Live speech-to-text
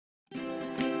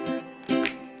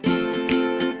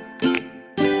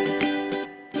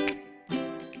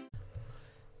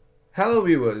Hello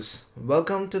viewers,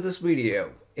 welcome to this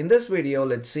video. In this video,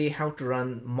 let's see how to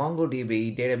run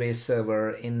MongoDB database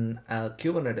server in a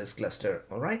Kubernetes cluster.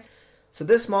 Alright, so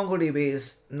this MongoDB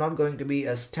is not going to be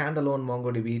a standalone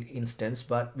MongoDB instance,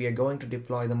 but we are going to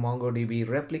deploy the MongoDB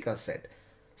Replicaset.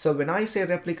 So when I say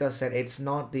Replicaset, it's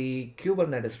not the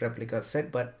Kubernetes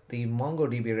Replicaset, but the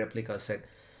MongoDB Replicaset,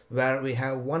 where we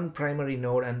have one primary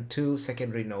node and two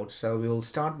secondary nodes. So we will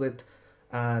start with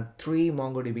three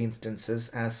MongoDB instances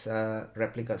as a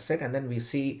replica set, and then we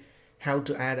see how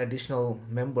to add additional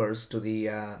members to the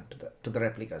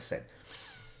replica set.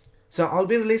 So I'll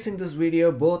be releasing this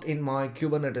video both in my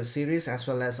Kubernetes series as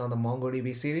well as on the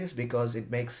MongoDB series, because it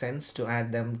makes sense to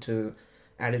add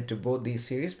it to both these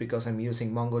series, because I'm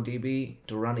using MongoDB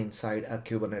to run inside a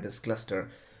Kubernetes cluster.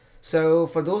 So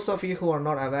for those of you who are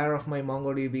not aware of my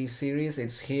MongoDB series,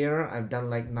 it's here. I've done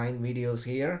like 9 videos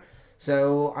here.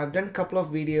 So I've done a couple of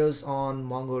videos on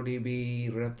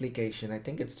MongoDB replication. I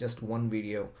think it's just one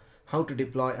video, how to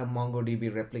deploy a MongoDB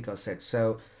replica set.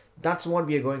 So that's what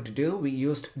we are going to do. We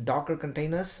used Docker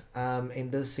containers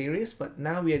in this series, but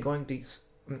now we are going to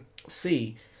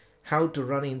see how to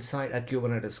run inside a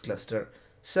Kubernetes cluster.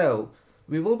 So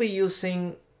we will be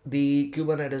using the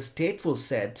Kubernetes stateful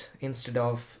set instead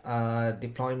of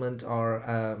deployment or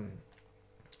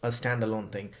a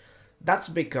standalone thing. That's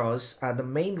because the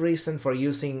main reason for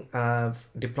using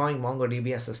deploying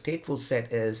MongoDB as a stateful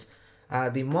set is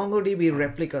the MongoDB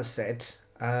replica set,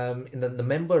 the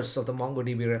members of the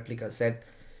MongoDB replica set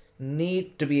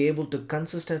need to be able to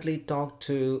consistently talk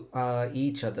to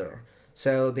each other.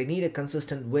 So they need a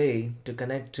consistent way to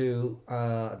connect to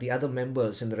the other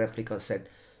members in the replica set.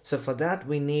 So for that,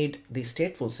 we need the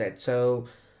stateful set. So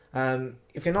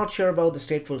if you're not sure about the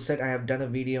stateful set, I have done a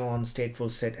video on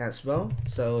stateful set as well.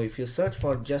 So if you search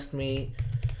for just me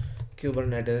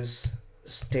Kubernetes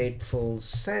stateful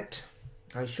set,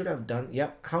 I should have done,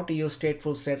 how to use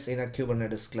stateful sets in a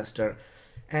Kubernetes cluster.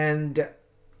 And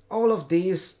all of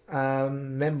these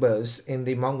members in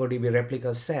the MongoDB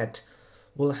replica set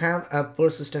will have a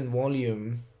persistent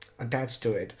volume attached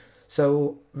to it.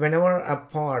 So whenever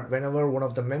one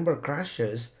of the member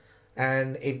crashes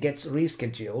and it gets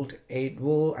rescheduled, it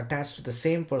will attach to the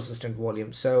same persistent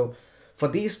volume. So for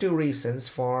these two reasons,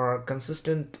 for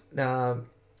consistent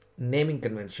naming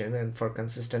convention and for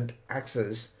consistent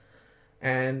access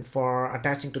and for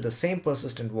attaching to the same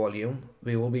persistent volume,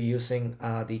 we will be using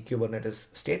the Kubernetes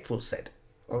stateful set.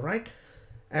 All right,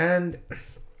 and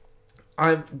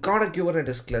I've got a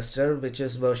Kubernetes cluster which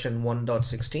is version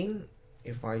 1.16.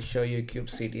 If I show you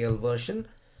kubectl version,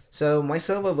 so my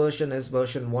server version is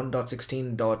version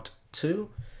 1.16.2,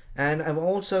 and I've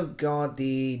also got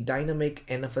the dynamic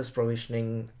NFS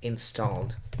provisioning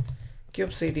installed.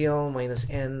 kubectl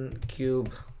 -n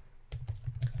kube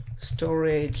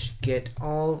storage get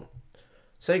all.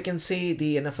 So you can see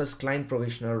the NFS client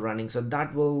provisioner running. So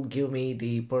that will give me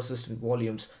the persistent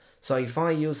volumes. So if I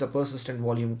use a persistent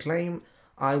volume claim,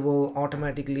 I will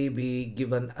automatically be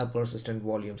given a persistent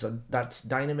volume. So that's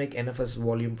dynamic NFS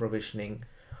volume provisioning.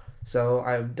 So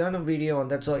I've done a video on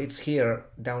that. So it's here,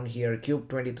 down here, Kube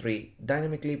 23,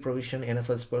 dynamically provision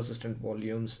NFS persistent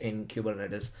volumes in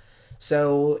Kubernetes.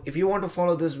 So if you want to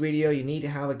follow this video, you need to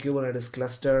have a Kubernetes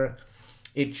cluster.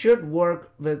 It should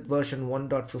work with version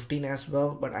 1.15 as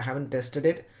well, but I haven't tested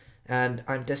it, and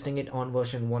I'm testing it on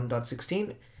version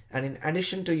 1.16. And in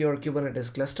addition to your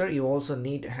Kubernetes cluster, you also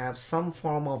need to have some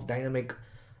form of dynamic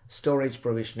storage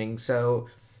provisioning. So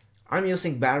I'm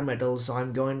using bare metal, so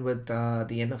I'm going with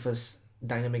the NFS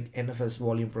dynamic NFS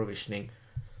volume provisioning.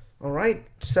 All right,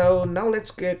 so now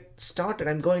let's get started.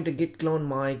 I'm going to git clone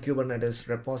my Kubernetes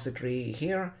repository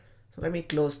here. So let me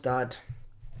close that.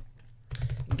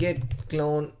 Git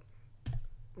clone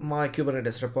my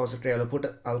Kubernetes repository.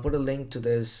 I'll put a link to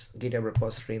this GitHub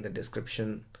repository in the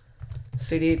description.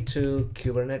 cd to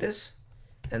Kubernetes,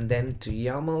 and then to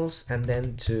YAMLs, and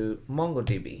then to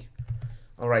MongoDB.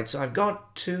 All right, so I've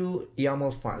got two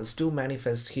YAML files, two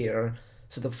manifests here.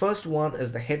 So the first one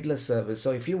is the headless service.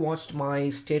 So if you watched my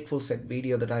stateful set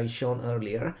video that I shown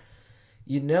earlier,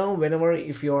 you know,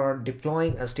 if you are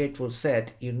deploying a stateful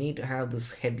set, you need to have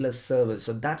this headless service.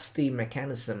 So that's the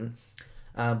mechanism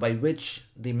by which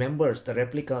the members, the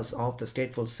replicas of the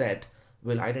stateful set,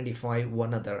 will identify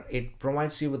one another. It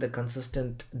provides you with the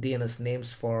consistent DNS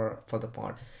names for the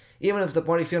pod. Even if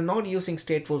if you're not using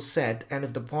stateful set, and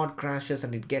if the pod crashes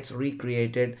and it gets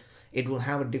recreated, it will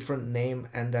have a different name,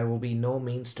 and there will be no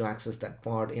means to access that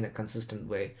pod in a consistent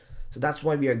way. So that's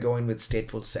why we are going with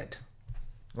stateful set.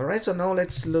 All right, so now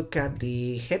let's look at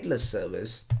the headless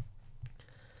service.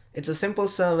 It's a simple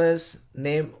service,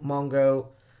 name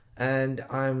Mongo, and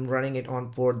I'm running it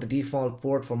on port, the default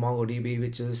port for MongoDB,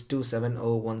 which is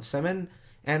 27017.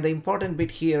 And the important bit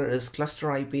here is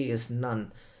cluster IP is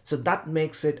none. So that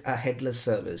makes it a headless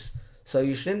service. So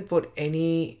you shouldn't put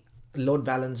any load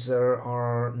balancer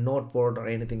or node port or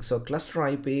anything. So cluster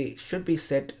IP should be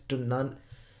set to none.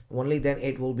 Only then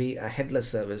it will be a headless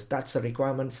service. That's a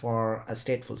requirement for a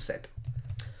stateful set.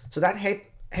 So that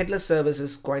headless service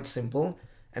is quite simple.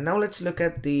 And now let's look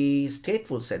at the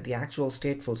stateful set, the actual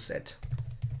stateful set.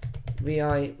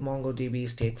 VI MongoDB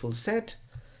stateful set.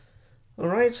 All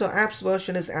right, so apps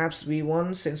version is apps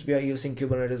v1 since we are using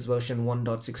Kubernetes version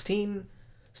 1.16.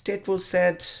 Stateful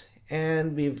set,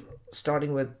 and we're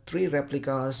starting with 3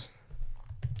 replicas.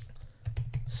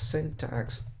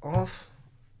 Syntax off.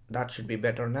 That should be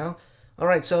better now. All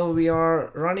right, so we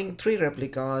are running 3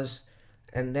 replicas,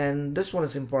 and then this one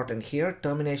is important here,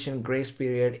 termination grace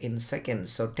period in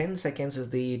seconds. So 10 seconds is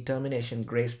the termination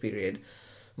grace period,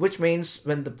 which means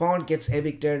when the pod gets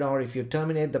evicted or if you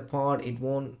terminate the pod, it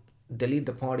won't delete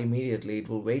the pod immediately. It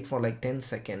will wait for like 10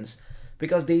 seconds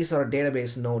because these are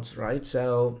database nodes, right?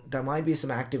 So there might be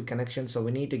some active connections, so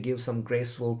we need to give some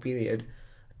graceful period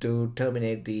to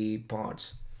terminate the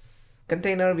pods.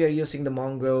 Container, we are using the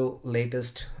Mongo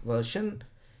latest version,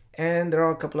 and there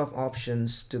are a couple of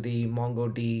options to the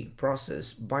MongoD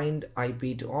process. Bind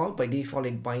IP to all. By default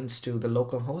it binds to the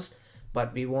local host,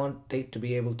 but we want it to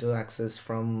be able to access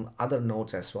from other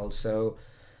nodes as well. So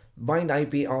bind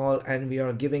IP all, and we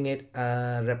are giving it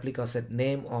a replica set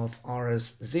name of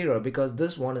rs0 because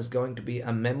this one is going to be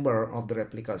a member of the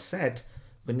replica set.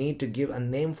 We need to give a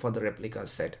name for the replica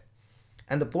set.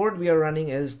 And the port we are running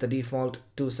is the default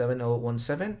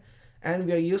 27017, and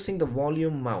we are using the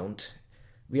volume mount.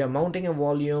 We are mounting a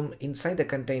volume inside the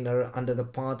container under the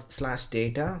path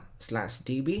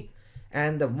 /data/db,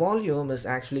 and the volume is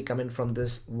actually coming from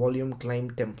this volume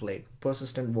claim template,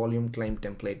 persistent volume claim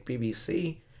template,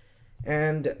 PVC.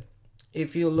 And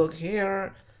if you look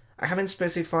here, I haven't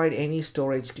specified any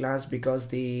storage class because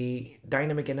the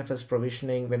dynamic NFS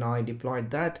provisioning, when I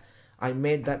deployed that, I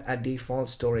made that a default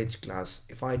storage class.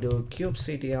 If I do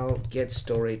kubectl get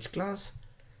storage class,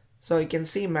 so you can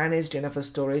see managed NFS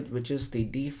storage, which is the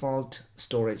default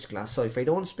storage class. So if I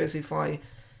don't specify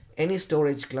any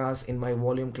storage class in my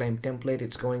volume claim template,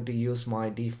 it's going to use my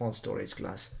default storage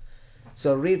class.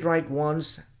 So read write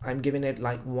once, I'm giving it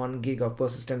like 1 gig of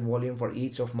persistent volume for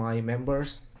each of my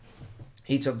members,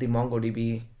 each of the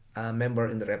MongoDB member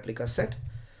in the replica set.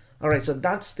 All right, so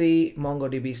that's the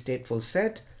MongoDB stateful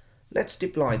set. Let's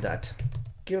deploy that.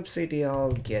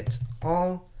 kubectl get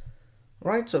all.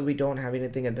 Right, so we don't have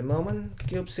anything at the moment.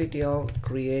 kubectl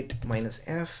create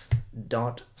 -f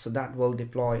dot, so that will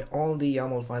deploy all the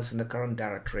YAML files in the current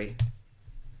directory.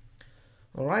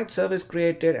 All right, service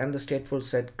created and the stateful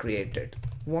set created.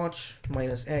 Watch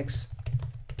 -x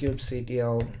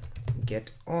kubectl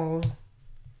get all.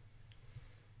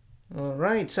 All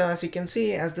right, so as you can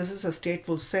see, as this is a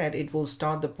stateful set, it will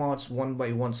start the pods one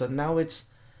by one. So now it's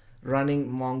running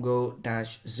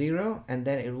Mongo-0, and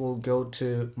then it will go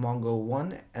to Mongo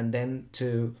 1 and then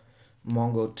to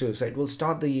Mongo 2. So it will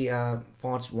start the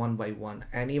pods one by one,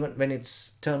 and even when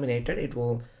it's terminated, it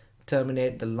will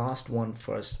terminate the last one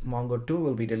first. Mongo 2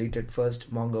 will be deleted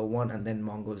first, Mongo 1, and then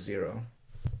Mongo 0.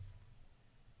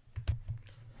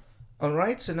 All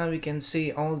right, so now we can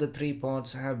see all the 3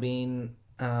 pods have been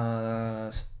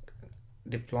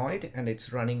deployed, and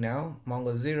it's running now,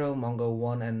 Mongo 0, Mongo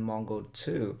 1, and Mongo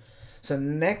 2. So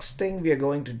next thing we are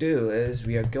going to do is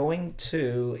we are going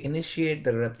to initiate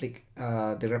the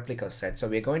replica set. So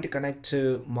we are going to connect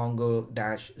to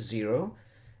Mongo-0,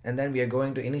 and then we are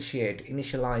going to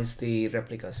initialize the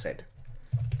replica set.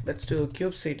 Let's do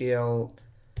kubectl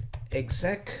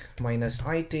exec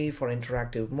 -it for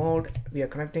interactive mode. We are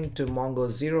connecting to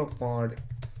Mongo 0 pod,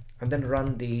 and then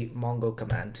run the Mongo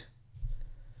command.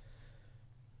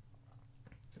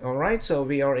 All right, so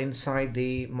we are inside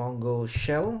the Mongo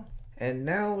shell, and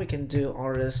now we can do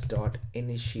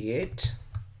rs.initiate.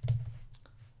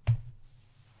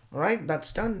 All right,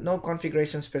 that's done. No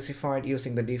configuration specified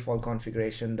using the default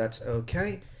configuration. That's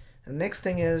okay. The next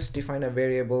thing is define a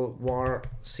variable var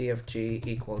cfg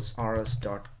equals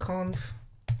rs.conf.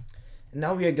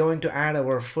 Now we are going to add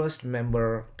our first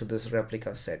member to this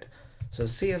replica set. So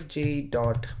cfg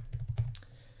dot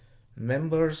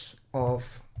members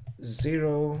of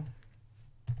 0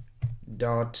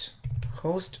 dot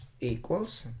host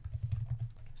equals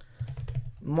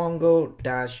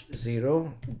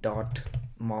mongo-0 dot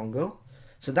mongo.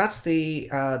 So that's the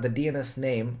DNS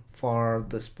name for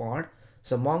this pod.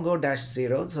 So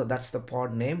mongo-0, so that's the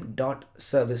pod name, dot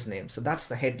service name. So that's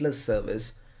the headless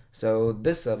service So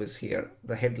this service here,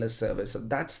 the headless service, so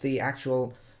that's the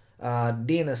actual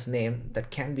DNS name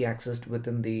that can be accessed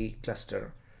within the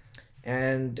cluster.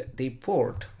 And the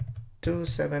port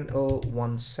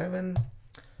 27017.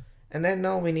 And then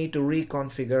now we need to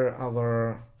reconfigure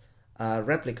our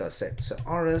replica set. So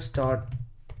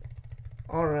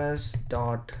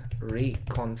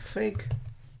rs.reconfig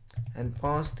and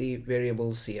pass the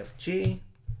variable cfg.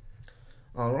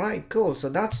 All right, cool. So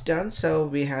that's done. So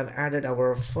we have added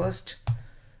our first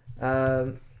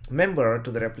member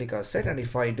to the replica set. And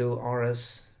if I do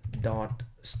rs.status,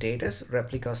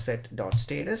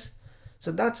 replicaset.status,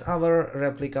 so that's our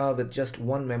replica with just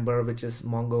one member, which is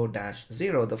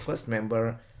Mongo-0, the first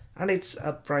member, and it's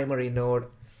a primary node.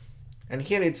 And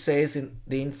here it says in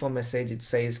the info message, it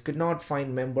says could not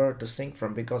find member to sync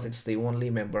from because it's the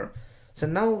only member. So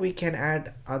now we can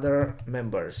add other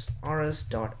members,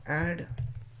 rs.add,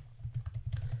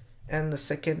 and the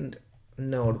second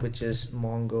node, which is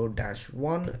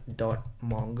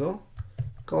mongo-1.mongo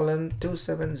colon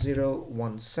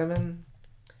 27017.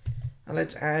 And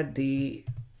let's add the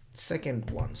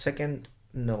second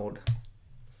node.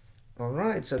 All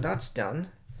right, so that's done.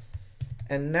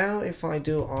 And now if I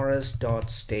do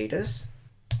rs.status,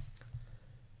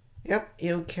 yep,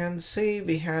 you can see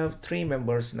we have three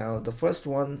members now. The first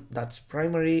one, that's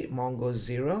primary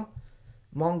Mongo-0,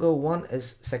 Mongo-1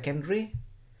 is secondary,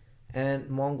 and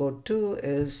Mongo-2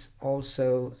 is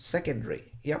also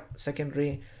secondary. Yep,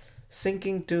 secondary.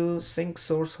 Syncing to sync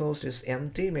source host is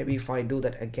empty. Maybe if I do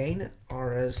that again,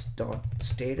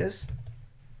 rs.status.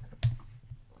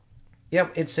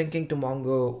 Yep, it's syncing to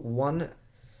Mongo-1.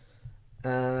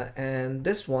 And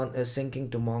this one is syncing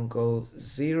to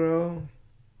Mongo-0.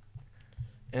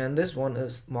 And this one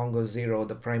is Mongo-0,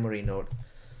 the primary node.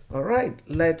 All right,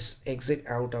 let's exit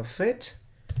out of it.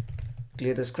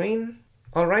 Clear the screen.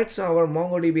 All right, so our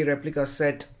MongoDB replica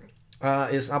set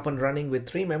is up and running with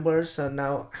three members. So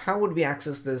now how would we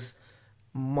access this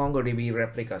MongoDB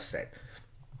replica set?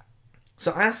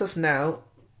 So as of now,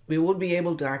 we will be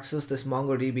able to access this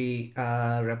MongoDB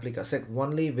replica set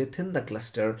only within the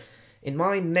cluster. In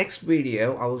my next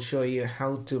video, I will show you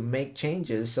how to make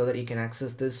changes so that you can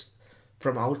access this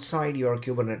from outside your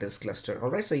Kubernetes cluster. All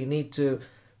right, so you need to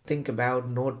think about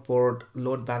node port,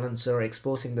 load balancer,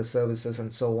 exposing the services,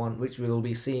 and so on, which we will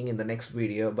be seeing in the next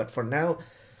video. But for now,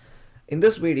 in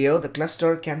this video, the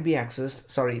cluster can be accessed,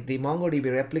 the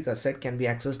MongoDB replica set can be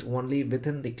accessed only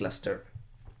within the cluster.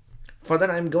 For that,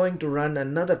 I'm going to run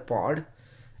another pod,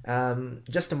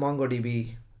 just a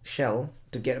MongoDB shell,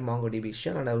 to get a MongoDB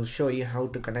shell, and I will show you how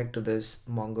to connect to this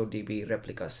MongoDB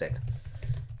replica set.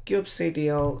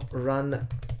 kubectl run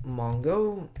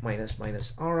mongo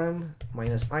 --rm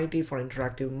 -it for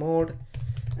interactive mode,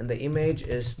 and the image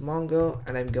is Mongo,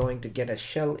 and I'm going to get a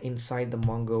shell inside the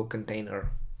Mongo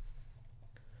container.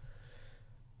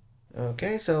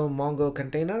 Okay, so Mongo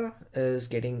container is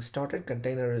getting started.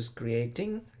 Container is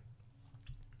creating.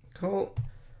 Cool.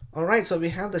 All right, so we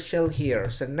have the shell here.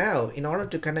 So now, in order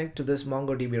to connect to this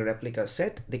MongoDB replica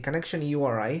set, the connection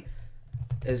URI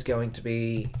is going to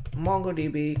be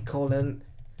MongoDB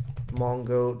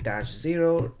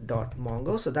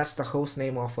Mongo-0.mongo. So that's the host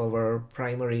name of our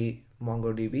primary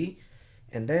MongoDB.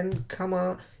 And then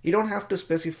comma, you don't have to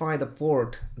specify the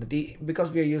port,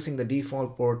 because we are using the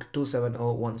default port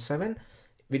 27017,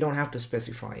 we don't have to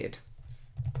specify it.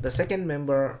 The second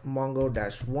member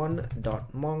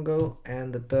Mongo-1.mongo,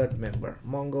 and the third member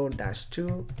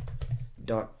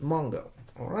Mongo-2.mongo.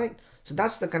 All right, so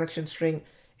that's the connection string.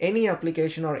 Any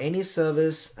application or any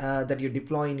service that you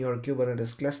deploy in your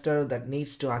Kubernetes cluster that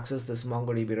needs to access this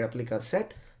MongoDB replica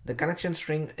set, the connection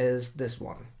string is this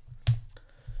one.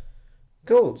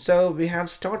 Cool. So we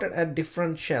have started a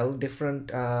different shell, different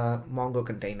Mongo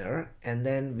container, and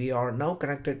then we are now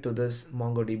connected to this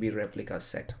MongoDB replica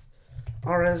set.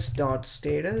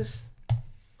 rs.status.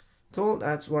 Cool,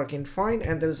 that's working fine.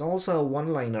 And there's also a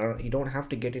one-liner. You don't have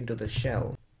to get into the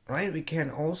shell, right? We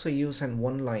can also use an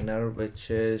one-liner,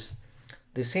 which is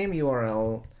the same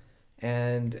URL,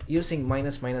 and using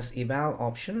 --eval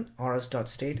option,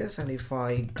 rs.status, and if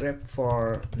I grep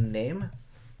for name.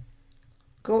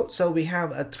 Cool, so we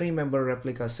have a three-member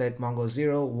replica set,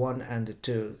 Mongo-0, 1, and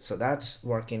 2. So that's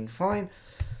working fine.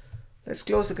 Let's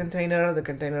close the container. The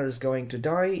container is going to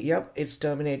die. Yep, it's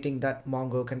terminating that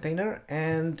Mongo container.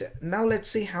 And now let's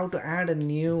see how to add a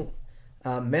new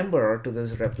member to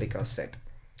this replica set.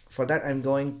 For that, I'm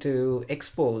going to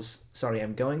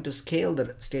I'm going to scale the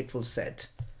stateful set.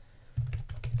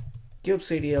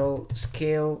 kubectl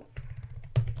scale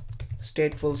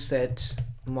stateful set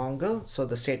Mongo. So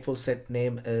the stateful set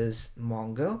name is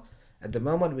Mongo, At the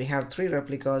moment we have 3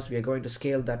 replicas. We are going to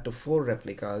scale that to 4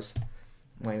 replicas,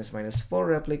 minus 4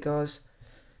 replicas,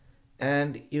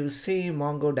 and you see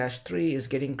Mongo-3 is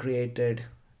getting created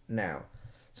now.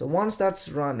 So once that's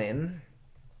running,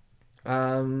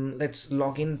 let's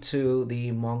log into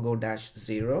the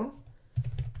Mongo-0,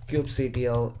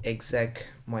 kubectl exec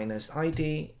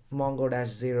 -it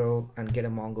Mongo-0 and get a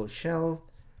Mongo shell.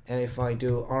 And if I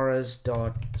do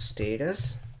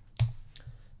rs.status,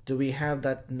 do we have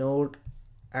that node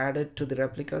added to the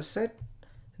replica set?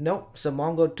 Nope. So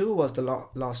Mongo 2 was the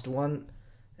last one,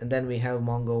 and then we have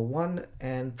Mongo 1,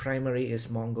 and primary is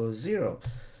Mongo 0.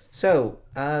 So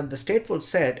the stateful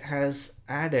set has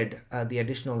added the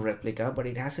additional replica, but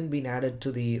it hasn't been added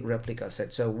to the replica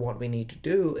set. So what we need to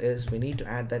do is we need to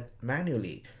add that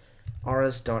manually.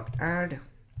 rs.add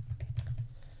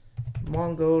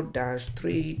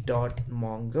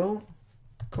mongo-3.mongo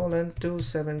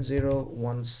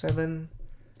 :27017.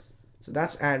 So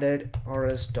that's added.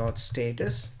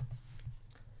 rs.status.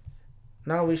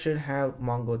 Now we should have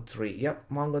Mongo 3. Yep,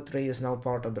 Mongo 3 is now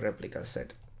part of the replica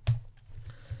set.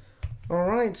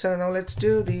 Alright, so now let's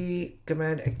do the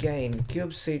command again.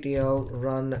 kubectl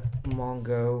run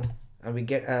mongo, and we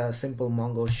get a simple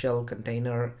Mongo shell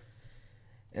container.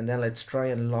 And then let's try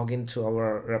and log into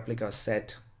our replica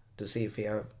set to see if we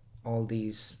have all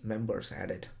these members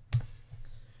added.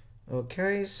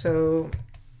 Okay, so,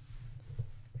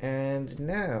 and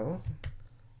now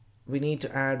we need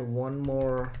to add one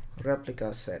more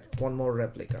replica set,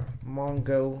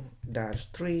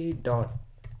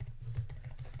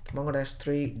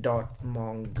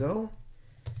 mongo-3.mongo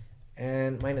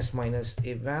and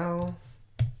 --eval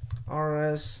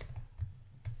rs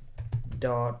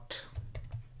dot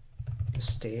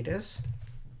status,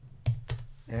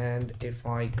 and if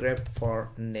I grep for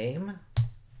name.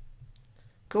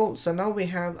 Cool. So now we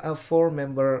have a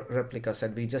 4-member replica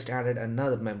set. We just added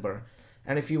another member,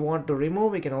 and if you want to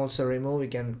remove, we can also remove. We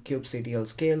can kubectl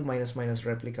scale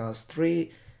 --replicas 3,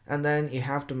 and then you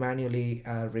have to manually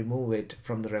remove it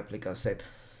from the replica set.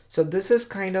 So this is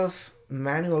kind of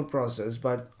manual process,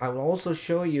 but I will also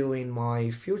show you in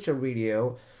my future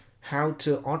video how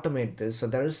to automate this. So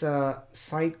there is a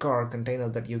sidecar container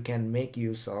that you can make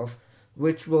use of,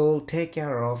 which will take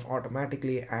care of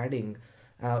automatically adding.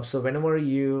 So whenever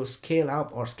you scale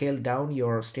up or scale down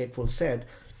your stateful set,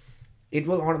 it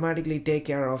will automatically take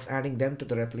care of adding them to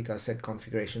the replica set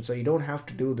configuration. So you don't have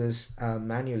to do this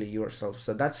manually yourself.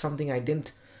 So that's something I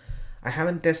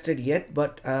haven't tested yet,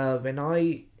 but when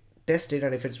I test it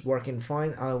and if it's working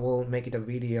fine, I will make it a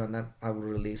video and then I will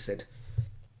release it.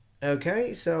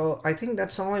 Okay, so I think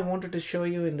that's all I wanted to show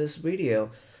you in this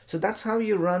video. So that's how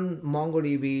you run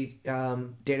MongoDB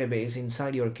database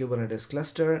inside your Kubernetes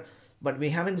cluster, but we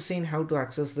haven't seen how to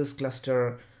access this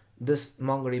cluster, this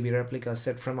MongoDB replica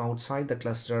set from outside the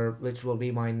cluster, which will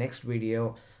be my next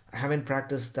video. I haven't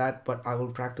practiced that, but I will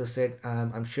practice it.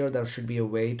 I'm sure there should be a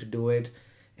way to do it,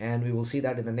 and we will see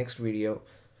that in the next video.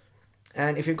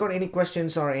 And if you've got any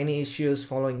questions or any issues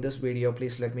following this video,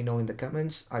 please let me know in the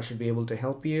comments. I should be able to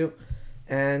help you.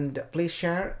 And please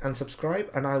share and subscribe,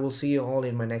 and I will see you all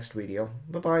in my next video.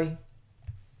 Bye-bye.